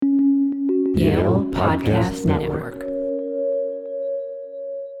Yale Podcast Network.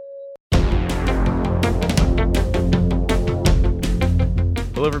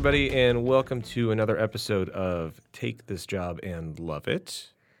 Hello, everybody, and welcome to another episode of Take This Job and Love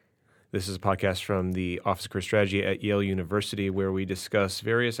It. This is a podcast from the Office of Career Strategy at Yale University where we discuss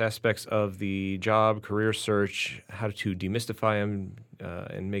various aspects of the job, career search, how to demystify them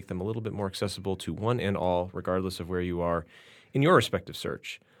and make them a little bit more accessible to one and all, regardless of where you are in your respective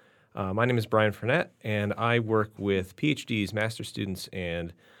search. My name is Brian Furnett, and I work with PhDs, master's students,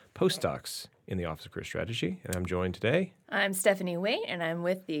 and postdocs in the Office of Career Strategy, and I'm joined today. I'm Stephanie Waite, and I'm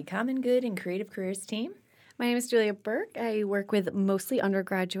with the Common Good and Creative Careers team. My name is Julia Burke. I work with mostly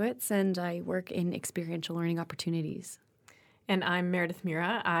undergraduates, and I work in experiential learning opportunities. And I'm Meredith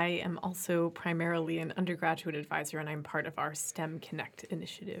Mira. I am also primarily an undergraduate advisor, and I'm part of our STEM Connect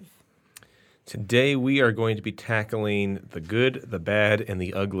initiative. Today we are going to be tackling the good, the bad, and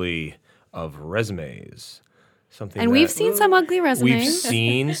the ugly of resumes. And we've seen some ugly resumes. We've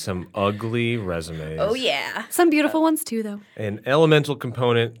seen some ugly resumes. Oh, yeah. Some beautiful ones, too, though. An elemental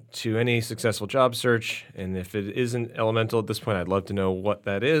component to any successful job search. And if it isn't elemental at this point, I'd love to know what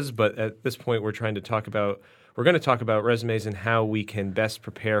that is. But at this point, we're going to talk about resumes and how we can best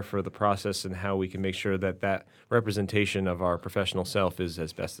prepare for the process and how we can make sure that that representation of our professional self is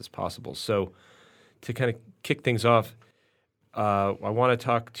as best as possible. So to kind of kick things off, I want to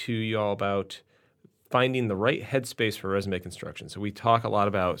talk to you all about finding the right headspace for resume construction. So we talk a lot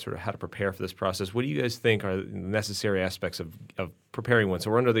about sort of how to prepare for this process. What do you guys think are the necessary aspects of preparing one?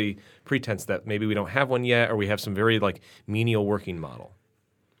 So we're under the pretense that maybe we don't have one yet, or we have some very menial working model.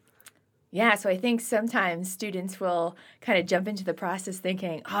 Yeah, so I think sometimes students will kind of jump into the process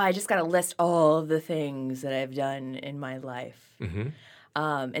thinking, I just got to list all of the things that I've done in my life. Mm-hmm.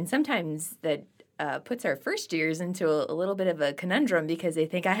 And sometimes that puts our first years into a little bit of a conundrum because they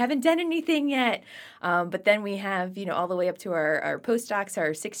think, I haven't done anything yet. But then we have, all the way up to our postdocs,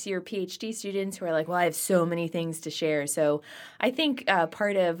 our 6-year PhD students who are like, well, I have so many things to share. So I think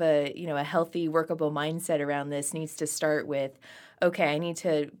part of a healthy, workable mindset around this needs to start with, okay, I need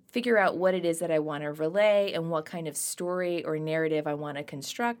to figure out what it is that I want to relay and what kind of story or narrative I want to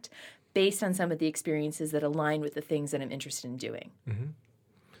construct based on some of the experiences that align with the things that I'm interested in doing. Mm-hmm.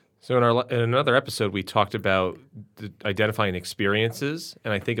 So in another episode, we talked about identifying experiences,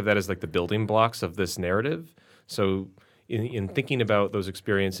 and I think of that as the building blocks of this narrative. So in thinking about those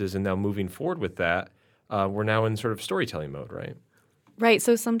experiences and now moving forward with that, we're now in sort of storytelling mode, right? Right.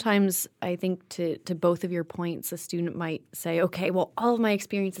 So sometimes I think to both of your points, a student might say, okay, well, all of my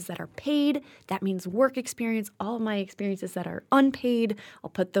experiences that are paid, that means work experience. All of my experiences that are unpaid,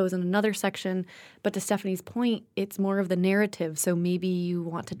 I'll put those in another section. But to Stephanie's point, it's more of the narrative. So maybe you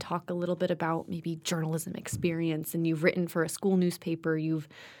want to talk a little bit about maybe journalism experience, and you've written for a school newspaper. You've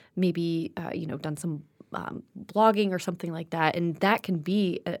maybe, done some blogging or something like that, and that can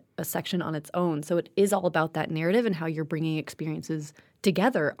be a section on its own. So it is all about that narrative and how you're bringing experiences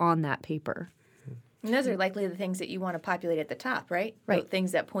together on that paper. And those are likely the things that you want to populate at the top, right? Right. The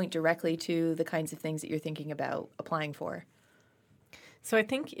things that point directly to the kinds of things that you're thinking about applying for. So I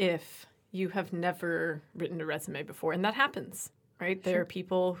think if you have never written a resume before, and that happens, right? Sure. There are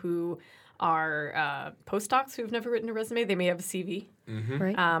people who are postdocs who've never written a resume. They may have a CV. Mm-hmm.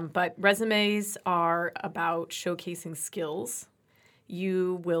 Right. But resumes are about showcasing skills.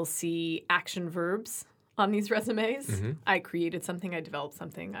 You will see action verbs on these resumes. Mm-hmm. I created something. I developed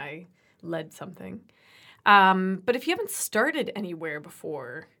something. I led something. But if you haven't started anywhere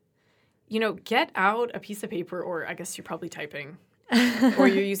before, get out a piece of paper, or I guess you're probably typing. Or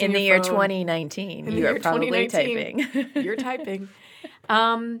you're using in the your year phone. 2019, you are probably typing. You're typing.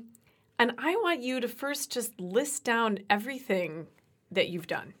 And I want you to first just list down everything that you've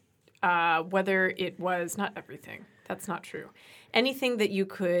done, whether it was not everything. That's not true. Anything that you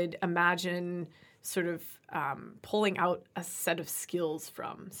could imagine sort of pulling out a set of skills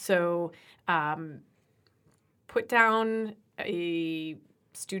from. So put down a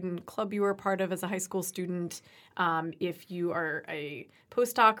student club you were a part of as a high school student. If you are a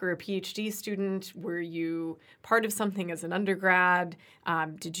postdoc or a PhD student, were you part of something as an undergrad?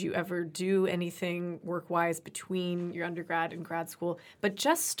 Did you ever do anything work-wise between your undergrad and grad school? But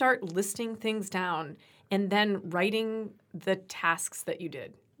just start listing things down and then writing the tasks that you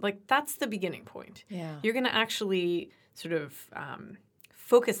did. That's the beginning point. Yeah. You're going to actually sort of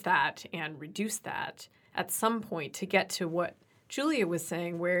focus that and reduce that at some point to get to what Julia was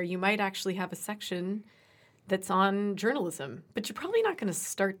saying, where you might actually have a section that's on journalism, but you're probably not going to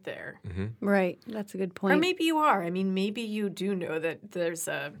start there. Mm-hmm. Right. That's a good point. Or maybe you are. I mean, maybe you do know that there's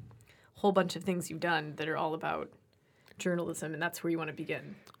a whole bunch of things you've done that are all about journalism, and that's where you want to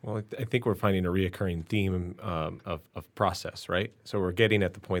begin. Well, I think we're finding a reoccurring theme of process, right? So we're getting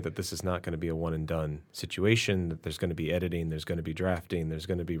at the point that this is not going to be a one and done situation, that there's going to be editing, there's going to be drafting, there's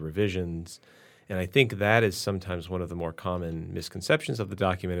going to be revisions. And I think that is sometimes one of the more common misconceptions of the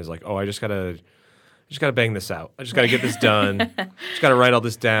document is like, oh, I just got to bang this out. I just got to get this done. Just got to write all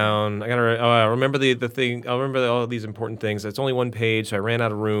this down. I remember the thing. I remember all these important things. It's only one page, so I ran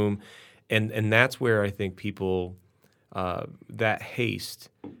out of room. And that's where I think people, that haste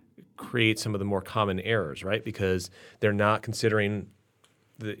creates some of the more common errors, right? Because they're not considering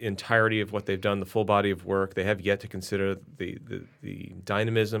the entirety of what they've done, the full body of work. They have yet to consider the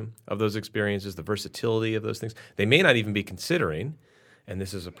dynamism of those experiences, the versatility of those things. They may not even be considering, and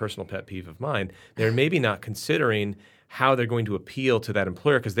this is a personal pet peeve of mine, they're maybe not considering how they're going to appeal to that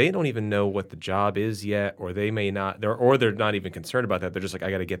employer because they don't even know what the job is yet, or they may not, they're not even concerned about that. They're just like,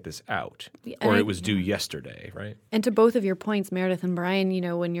 I got to get this out, or it was due yesterday, right? And to both of your points, Meredith and Brian,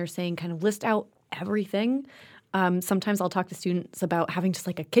 when you're saying kind of list out everything, sometimes I'll talk to students about having just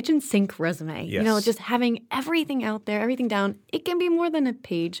like a kitchen sink resume, Yes. just having everything out there, everything down. It can be more than a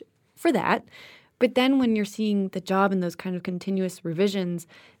page for that. But then when you're seeing the job and those kind of continuous revisions,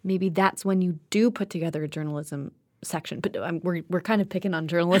 maybe that's when you do put together a journalism section. But we're kind of picking on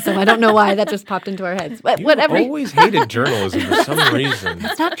journalism. I don't know why that just popped into our heads. But whatever. You've always hated journalism for some reason.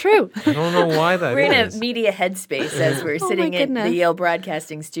 That's not true. I don't know why that We're in is. a media headspace as we're Oh, sitting my in the goodness. Yale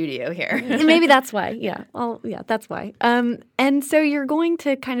Broadcasting studio here. Maybe that's why. Yeah. Well, yeah, that's why. And so you're going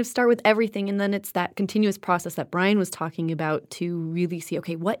to kind of start with everything, and then it's that continuous process that Brian was talking about to really see,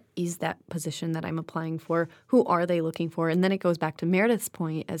 okay, what is that position that I'm applying for? Who are they looking for? And then it goes back to Meredith's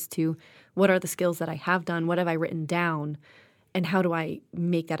point as to what are the skills that I have done? What have I written down? And how do I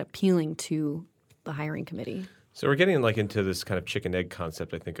make that appealing to the hiring committee? So we're getting like into this kind of chicken egg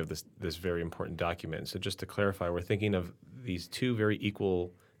concept, I think, of this very important document. So just to clarify, we're thinking of these two very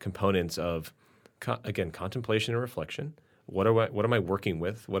equal components of, again, contemplation and reflection. What am I working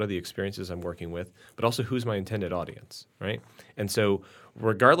with? What are the experiences I'm working with? But also, who's my intended audience, right? And so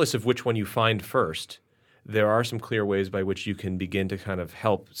regardless of which one you find first, there are some clear ways by which you can begin to kind of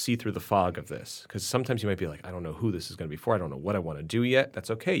help see through the fog of this. Because sometimes you might be like, I don't know who this is going to be for. I don't know what I want to do yet. That's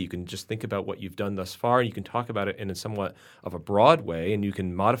okay. You can just think about what you've done thus far, and you can talk about it in a somewhat of a broad way, and you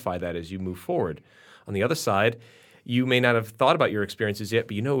can modify that as you move forward. On the other side, you may not have thought about your experiences yet,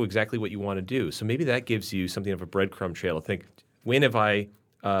 but you know exactly what you want to do. So maybe that gives you something of a breadcrumb trail to think, when have I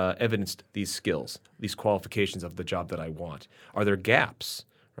evidenced these skills, these qualifications of the job that I want? Are there gaps,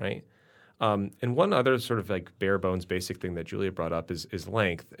 right? And one other sort of like bare bones basic thing that Julia brought up is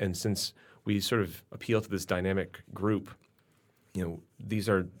length. And since we sort of appeal to this dynamic group, these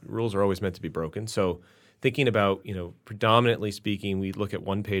rules are always meant to be broken. So thinking about, predominantly speaking, we look at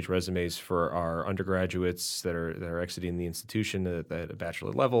one-page resumes for our undergraduates that are exiting the institution at a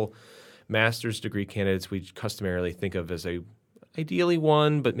bachelor level. Master's degree candidates we customarily think of as ideally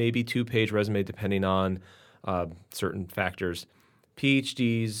one, but maybe two-page resume depending on certain factors.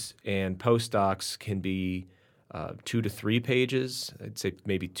 PhDs and postdocs can be 2 to 3 pages. I'd say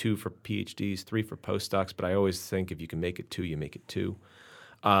maybe 2 for PhDs, 3 for postdocs, but I always think if you can make it 2, you make it 2.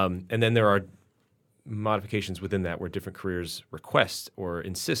 And then there are modifications within that where different careers request or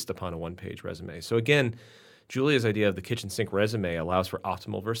insist upon a one-page resume. So again, Julia's idea of the kitchen sink resume allows for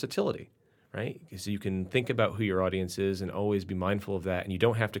optimal versatility, right? So you can think about who your audience is and always be mindful of that, and you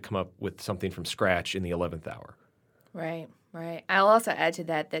don't have to come up with something from scratch in the 11th hour. Right. Right. I'll also add to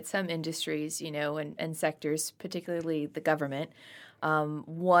that some industries, and sectors, particularly the government,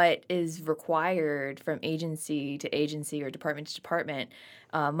 what is required from agency to agency or department to department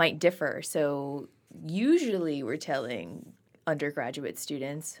might differ. So usually we're telling undergraduate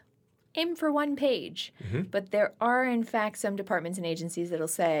students, aim for one page. Mm-hmm. But there are, in fact, some departments and agencies that'll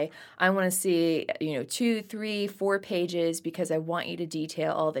say, I want to see, 2, 3, 4 pages because I want you to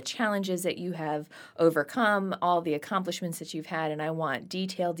detail all the challenges that you have overcome, all the accomplishments that you've had, and I want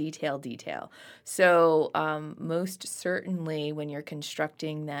detail, detail, detail. So most certainly when you're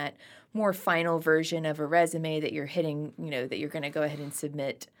constructing that more final version of a resume that you're hitting, that you're going to go ahead and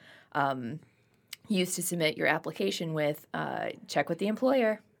submit, use to submit your application with, check with the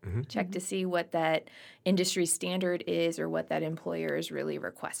employer. Mm-hmm. Check to see what that industry standard is or what that employer is really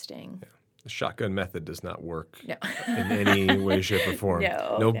requesting. Yeah. The shotgun method does not work in any way, shape, or form.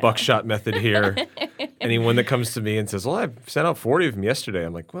 No. Buckshot method here. Anyone that comes to me and says, well, I've sent out 40 of them yesterday,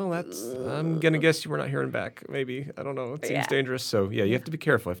 I'm like, well, I'm going to guess you were not hearing back. Maybe. I don't know. It seems dangerous. So, you have to be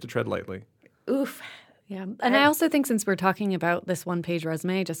careful. You have to tread lightly. Oof. Yeah. And I also think since we're talking about this one-page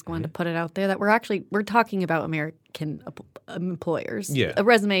resume, I just wanted to put it out there that we're talking about American employers. Yeah. A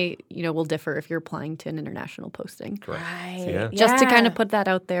resume, will differ if you're applying to an international posting. Correct. Right. Yeah. Just to kind of put that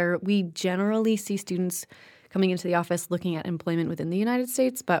out there, we generally see students coming into the office looking at employment within the United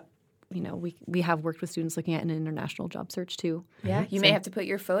States, but we have worked with students looking at an international job search too. Yeah, you may have to put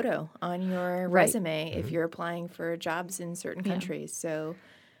your photo on your Right. resume if you're applying for jobs in certain countries. So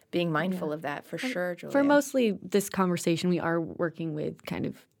being mindful of that for sure, Julia. For mostly this conversation, we are working with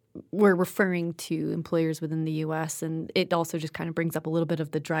we're referring to employers within the U.S., and it also just kind of brings up a little bit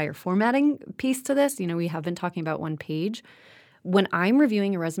of the drier formatting piece to this. We have been talking about one page. When I'm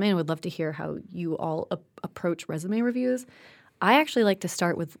reviewing a resume, and I would love to hear how you all approach resume reviews, I actually like to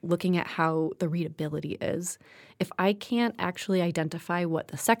start with looking at how the readability is. If I can't actually identify what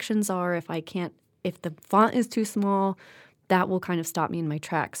the sections are, if the font is too small, that will kind of stop me in my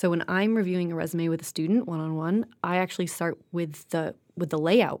tracks. So when I'm reviewing a resume with a student one-on-one, I actually start with the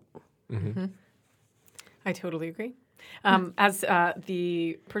layout. Mm-hmm. I totally agree. As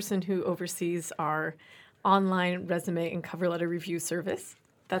the person who oversees our online resume and cover letter review service,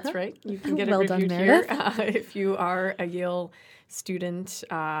 that's right. You can get it Well done, reviewed here. Meredith. If you are a Yale student,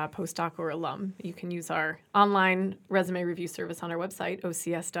 postdoc, or alum, you can use our online resume review service on our website,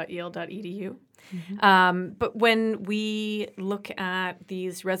 ocs.yale.edu. But when we look at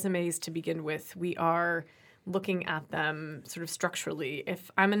these resumes to begin with, we are looking at them sort of structurally. If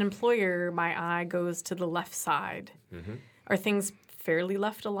I'm an employer, my eye goes to the left side. Are things fairly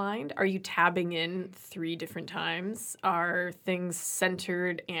left aligned? Are you tabbing in 3 different times? Are things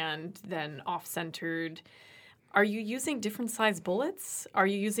centered and then off-centered? Are you using different size bullets? Are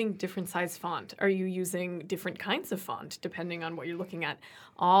you using different size font? Are you using different kinds of font depending on what you're looking at?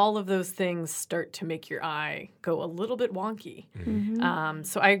 All of those things start to make your eye go a little bit wonky.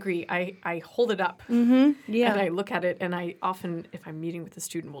 So I agree. I hold it up and I look at it, and I often, if I'm meeting with a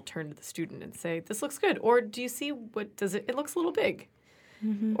student, will turn to the student and say, "This looks good," or "Do you see what does it? It looks a little big."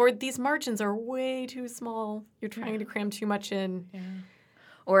 Or "These margins are way too small. You're trying to cram too much in."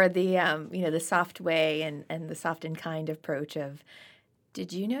 Or the the soft way and the soft and kind approach of,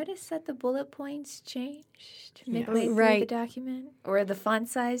 did you notice that the bullet points changed midway through the Right. document? Or the font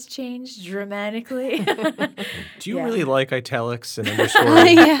size changed dramatically? Do you Yeah. really like italics and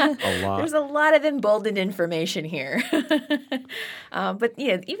underscoring a lot? There's a lot of emboldened information here. But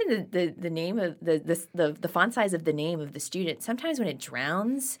even the name of the font size of the name of the student, sometimes when it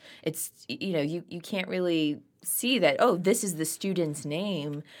drowns, it's you can't really see that, oh, this is the student's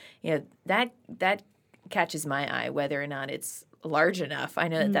name. That catches my eye, whether or not it's large enough. I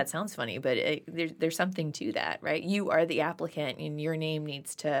know that sounds funny, but there's something to that, right? You are the applicant, and your name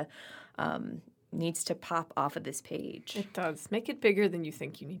needs to pop off of this page. It does. Make it bigger than you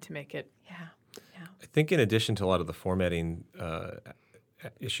think you need to make it. Yeah. I think in addition to a lot of the formatting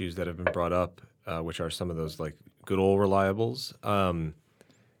issues that have been brought up, which are some of those like good old reliables,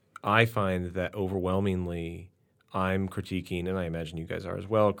 I find that overwhelmingly I'm critiquing, and I imagine you guys are as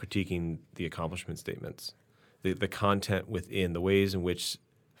well, critiquing the accomplishment statements, the content within, the ways in which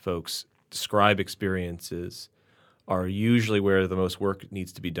folks describe experiences are usually where the most work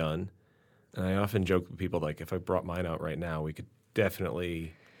needs to be done. And I often joke with people, like, if I brought mine out right now, we could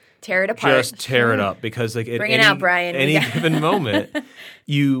definitely Tear it apart. just tear it up, because like at Bring it out, Brian. any given moment,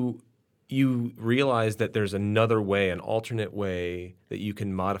 you realize that there's another way, an alternate way that you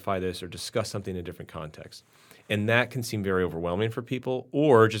can modify this or discuss something in a different context. And that can seem very overwhelming for people,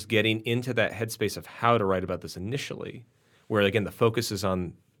 or just getting into that headspace of how to write about this initially, where, again, the focus is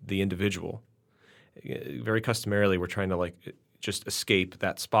on the individual. Very customarily, we're trying to just escape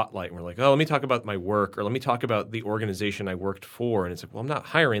that spotlight. And we're like, oh, let me talk about my work, or let me talk about the organization I worked for. And it's like, well, I'm not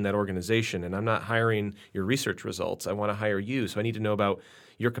hiring that organization, and I'm not hiring your research results. I want to hire you. So I need to know about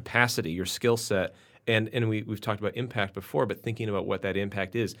your capacity, your skill set. And we've talked about impact before, but thinking about what that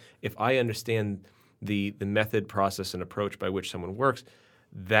impact is. If I understand the method, process, and approach by which someone works,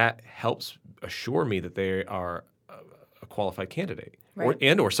 that helps assure me that they are a qualified candidate.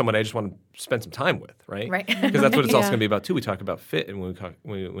 Right. Or someone I just want to spend some time with, right? Right. Because that's what it's also Yeah. going to be about too. We talk about fit and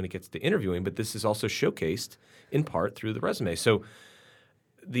when it gets to interviewing, but this is also showcased in part through the resume. So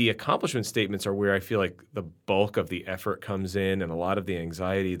the accomplishment statements are where I feel like the bulk of the effort comes in, and a lot of the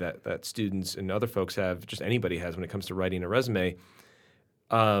anxiety that students and other folks have, just anybody has when it comes to writing a resume.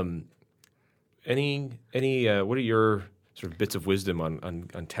 What are your sort of bits of wisdom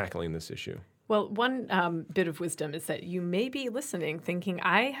on tackling this issue? Well, one bit of wisdom is that you may be listening thinking,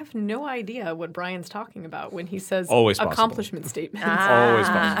 I have no idea what Brian's talking about when he says Always possible. accomplishment statements. Always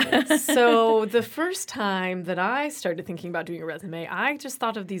possible. So the first time that I started thinking about doing a resume, I just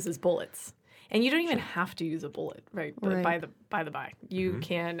thought of these as bullets. And you don't even have to use a bullet, right? Right. By the by, you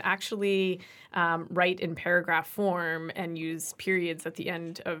can actually write in paragraph form and use periods at the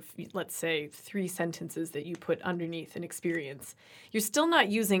end of, let's say, 3 sentences that you put underneath an experience. You're still not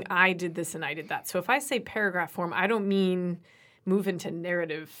using "I did this and I did that." So if I say paragraph form, I don't mean move into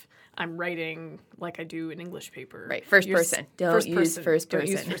narrative. I'm writing like I do an English paper. Right, first person. Don't use first Don't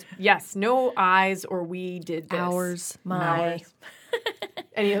use person. yes, no "I's" or "we did this." Ours. My.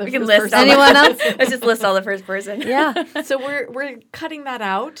 Any other We can first list person? Anyone else? Let's just list all the first person. Yeah. So we're cutting that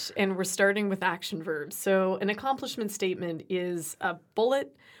out, and we're starting with action verbs. So an accomplishment statement is a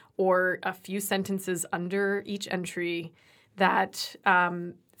bullet or a few sentences under each entry that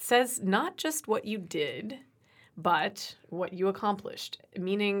says not just what you did, but what you accomplished.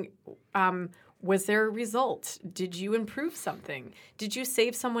 Meaning, was there a result? Did you improve something? Did you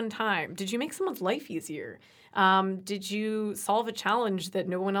save someone time? Did you make someone's life easier? Did you solve a challenge that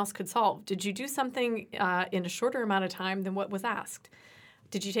no one else could solve? Did you do something in a shorter amount of time than what was asked?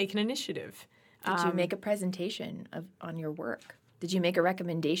 Did you take an initiative? Did you make a presentation on your work? Did you make a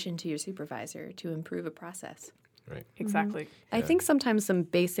recommendation to your supervisor to improve a process? Right. Exactly. I think sometimes some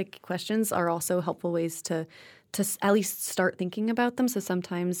basic questions are also helpful ways to at least start thinking about them. So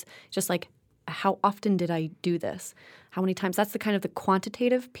sometimes just like, how often did I do this? How many times? That's the kind of the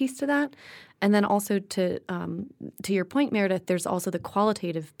quantitative piece to that. And then also to your point, Meredith, there's also the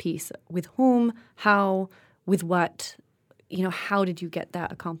qualitative piece. With whom, how, with what, how did you get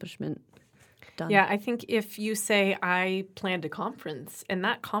that accomplishment done? Yeah, I think if you say, I planned a conference and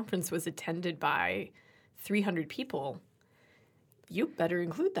that conference was attended by 300 people, you better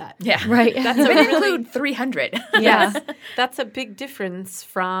include that. Yeah. Right. That's You a better really include 300. Yeah. That's a big difference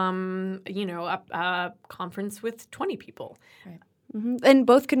from, a conference with 20 people. Mhm. And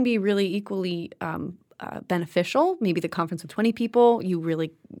both can be really equally beneficial. Maybe the conference with 20 people, you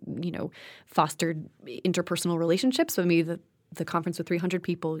really, fostered interpersonal relationships. But maybe the conference with 300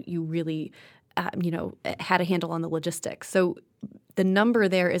 people, you really, had a handle on the logistics. So the number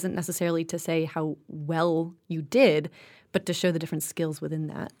there isn't necessarily to say how well you did, but to show the different skills within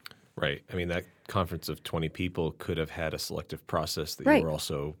that. Right. I mean, that conference of 20 people could have had a selective process that Right. you were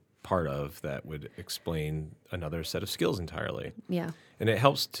also part of that would explain another set of skills entirely. Yeah. And it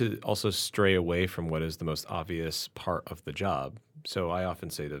helps to also stray away from what is the most obvious part of the job. So I often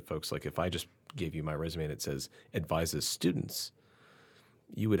say to folks, like, if I just gave you my resume and it says advises students,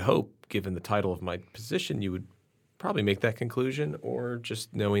 you would hope, given the title of my position, you would probably make that conclusion, or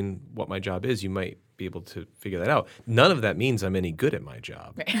just knowing what my job is, you might be able to figure that out. None of that means I'm any good at my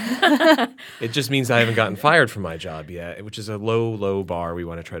job. It just means I haven't gotten fired from my job yet, which is a low, low bar we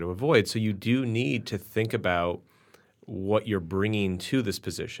want to try to avoid. So you do need to think about what you're bringing to this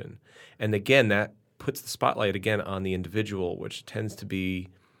position. And again, that puts the spotlight again on the individual, which tends to be,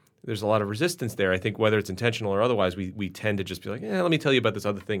 there's a lot of resistance there. I think whether it's intentional or otherwise, we tend to just be like, let me tell you about this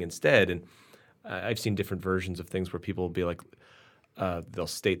other thing instead. And I've seen different versions of things where people will be like, they'll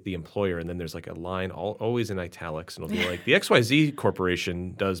state the employer, and then there's like a line always in italics, and it'll be like, the XYZ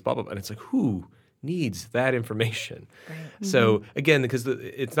Corporation does blah, blah, blah. And it's like, who needs that information? Right. So again, because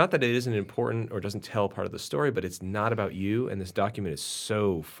it's not that it isn't important or doesn't tell part of the story, but it's not about you, and this document is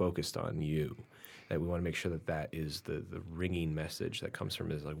so focused on you that we want to make sure that that is the ringing message that comes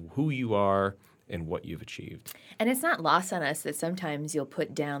from is like who you are and what you've achieved. And it's not lost on us that sometimes you'll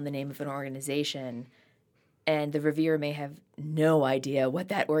put down the name of an organization and the reviewer may have no idea what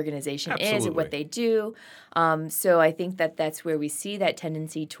that organization is or what they do. So I think that that's where we see that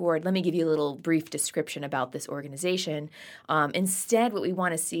tendency toward, let me give you a little brief description about this organization. Instead, what we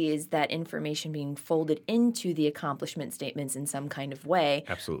want to see is that information being folded into the accomplishment statements in some kind of way.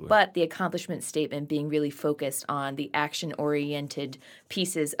 Absolutely. But the accomplishment statement being really focused on the action-oriented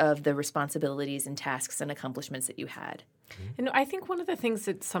pieces of the responsibilities and tasks and accomplishments that you had. And I think one of the things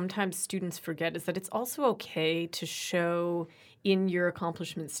that sometimes students forget is that it's also okay to show in your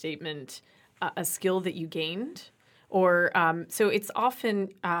accomplishment statement a skill that you gained. Or so it's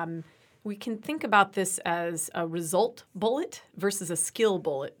often we can think about this as a result bullet versus a skill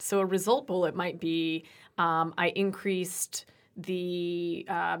bullet. So a result bullet might be I increased the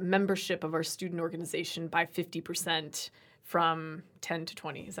membership of our student organization by 50%. From 10 to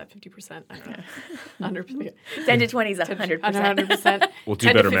 20. Is that 50%? I don't know. 100%. 10 to 20 is 100%. 100%. We'll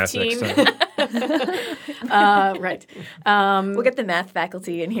do better math next time. Right. We'll get the math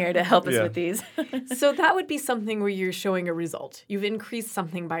faculty in here to help us with these. So that would be something where you're showing a result. You've increased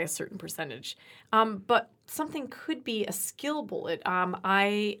something by a certain percentage. But something could be a skill bullet.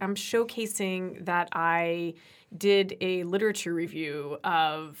 I am showcasing that I did a literature review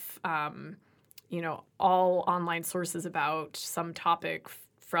of all online sources about some topic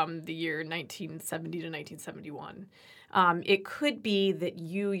from the year 1970 to 1971. It could be that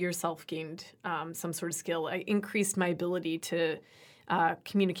you yourself gained some sort of skill. I increased my ability to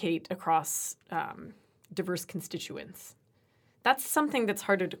communicate across diverse constituents. That's something that's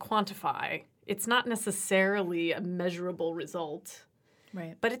harder to quantify. It's not necessarily a measurable result,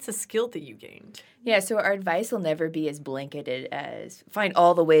 Right. but it's a skill that you gained. Yeah, so our advice will never be as blanketed as find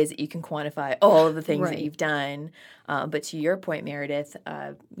all the ways that you can quantify all of the things that Right. you've done. But to your point, Meredith,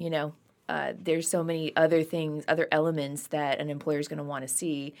 there's so many other things, other elements that an employer is going to want to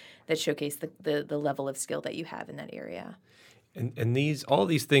see that showcase the level of skill that you have in that area. And all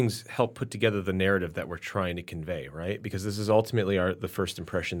these things help put together the narrative that we're trying to convey, right? Because this is ultimately the first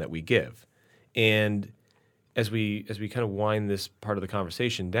impression that we give. And as we kind of wind this part of the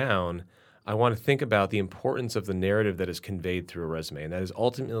conversation down, I want to think about the importance of the narrative that is conveyed through a resume, and that is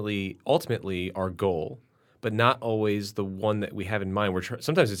ultimately our goal, but not always the one that we have in mind.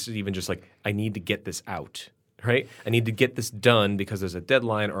 Sometimes it's even just like, I need to get this out, right? I need to get this done because there's a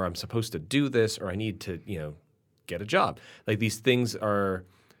deadline, or I'm supposed to do this, or I need to, get a job. Like these things sort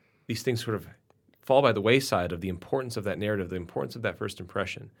of fall by the wayside of the importance of that narrative, the importance of that first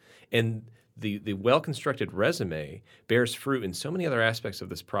impression. And the well-constructed resume bears fruit in so many other aspects of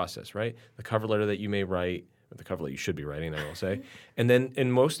this process, right? The cover letter that you may write, or the cover letter you should be writing, I will say,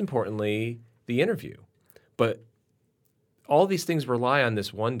 and most importantly, the interview. But all these things rely on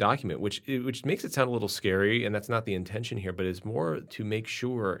this one document, which makes it sound a little scary, and that's not the intention here, but it's more to make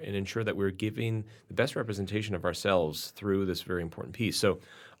sure and ensure that we're giving the best representation of ourselves through this very important piece. So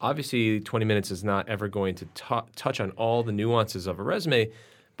obviously 20 minutes is not ever going to touch on all the nuances of a resume,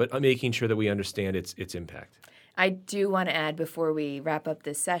 but making sure that we understand its impact. I do want to add before we wrap up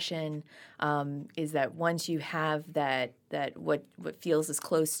this session is that once you have that what feels as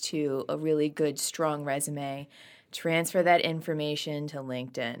close to a really good, strong resume, transfer that information to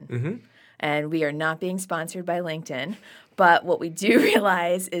LinkedIn. Mm-hmm. And we are not being sponsored by LinkedIn, but what we do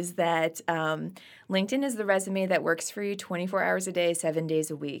realize is that LinkedIn is the resume that works for you 24 hours a day, 7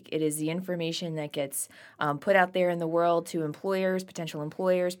 days a week. It is the information that gets put out there in the world to employers, potential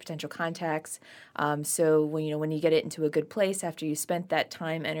contacts. So when you get it into a good place after you spent that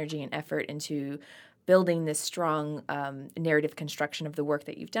time, energy, and effort into building this strong narrative construction of the work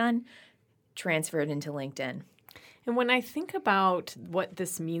that you've done, transfer it into LinkedIn. And when I think about what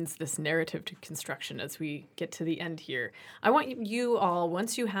this means, this narrative to construction, as we get to the end here, I want you all,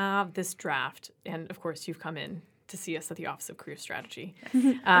 once you have this draft, and of course you've come in to see us at the Office of Career Strategy.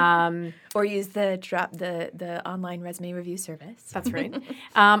 Or use the online resume review service. That's right.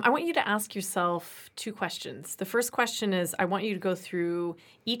 I want you to ask yourself two questions. The first question is, I want you to go through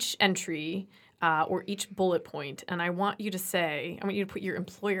each entry or each bullet point, and I want you to put your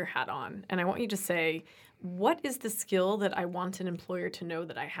employer hat on, and I want you to say, what is the skill that I want an employer to know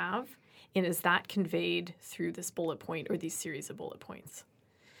that I have? And is that conveyed through this bullet point or these series of bullet points?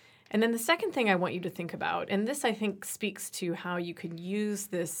 And then the second thing I want you to think about, and this I think speaks to how you can use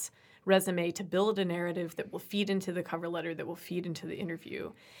this resume to build a narrative that will feed into the cover letter, that will feed into the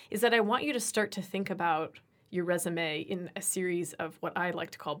interview, is that I want you to start to think about your resume in a series of what I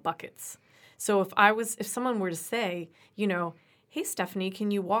like to call buckets. So if someone were to say, hey, Stephanie,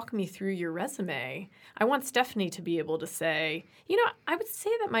 can you walk me through your resume? I want Stephanie to be able to say, I would say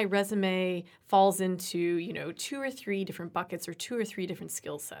that my resume falls into, 2 or 3 different buckets or 2 or 3 different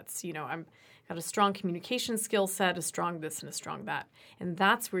skill sets. I'm got a strong communication skill set, a strong this and a strong that. And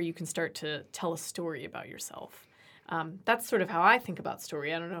that's where you can start to tell a story about yourself. That's sort of how I think about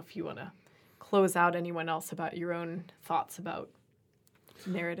story. I don't know if you want to close out anyone else about your own thoughts about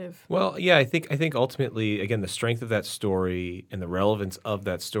narrative. Well, yeah, I think ultimately, again, the strength of that story and the relevance of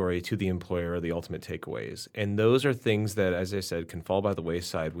that story to the employer are the ultimate takeaways. And those are things that, as I said, can fall by the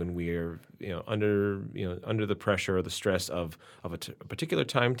wayside when we're under the pressure or the stress of a particular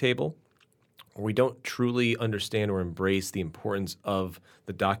timetable, or we don't truly understand or embrace the importance of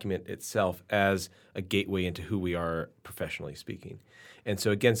the document itself as a gateway into who we are professionally speaking. And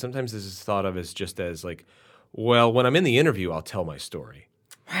so again, sometimes this is thought of as just as like, well, when I'm in the interview, I'll tell my story.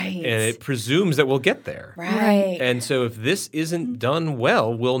 Right. And it presumes that we'll get there. Right. And so if this isn't done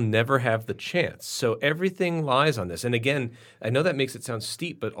well, we'll never have the chance. So everything lies on this. And again, I know that makes it sound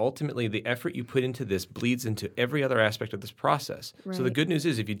steep, but ultimately the effort you put into this bleeds into every other aspect of this process. Right. So the good news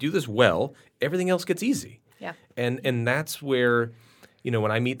is if you do this well, everything else gets easy. Yeah. And that's where,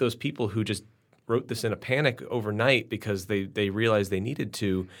 when I meet those people who just wrote this in a panic overnight because they realized they needed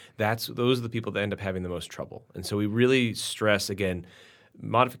to, those are the people that end up having the most trouble. And so we really stress, again,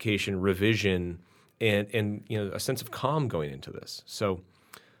 modification, revision, and a sense of calm going into this. So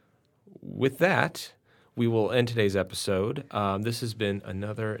with that, we will end today's episode. This has been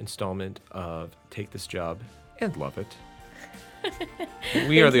another installment of Take This Job and Love It.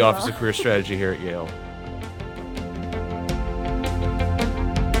 We are the Office of Career Strategy here at Yale.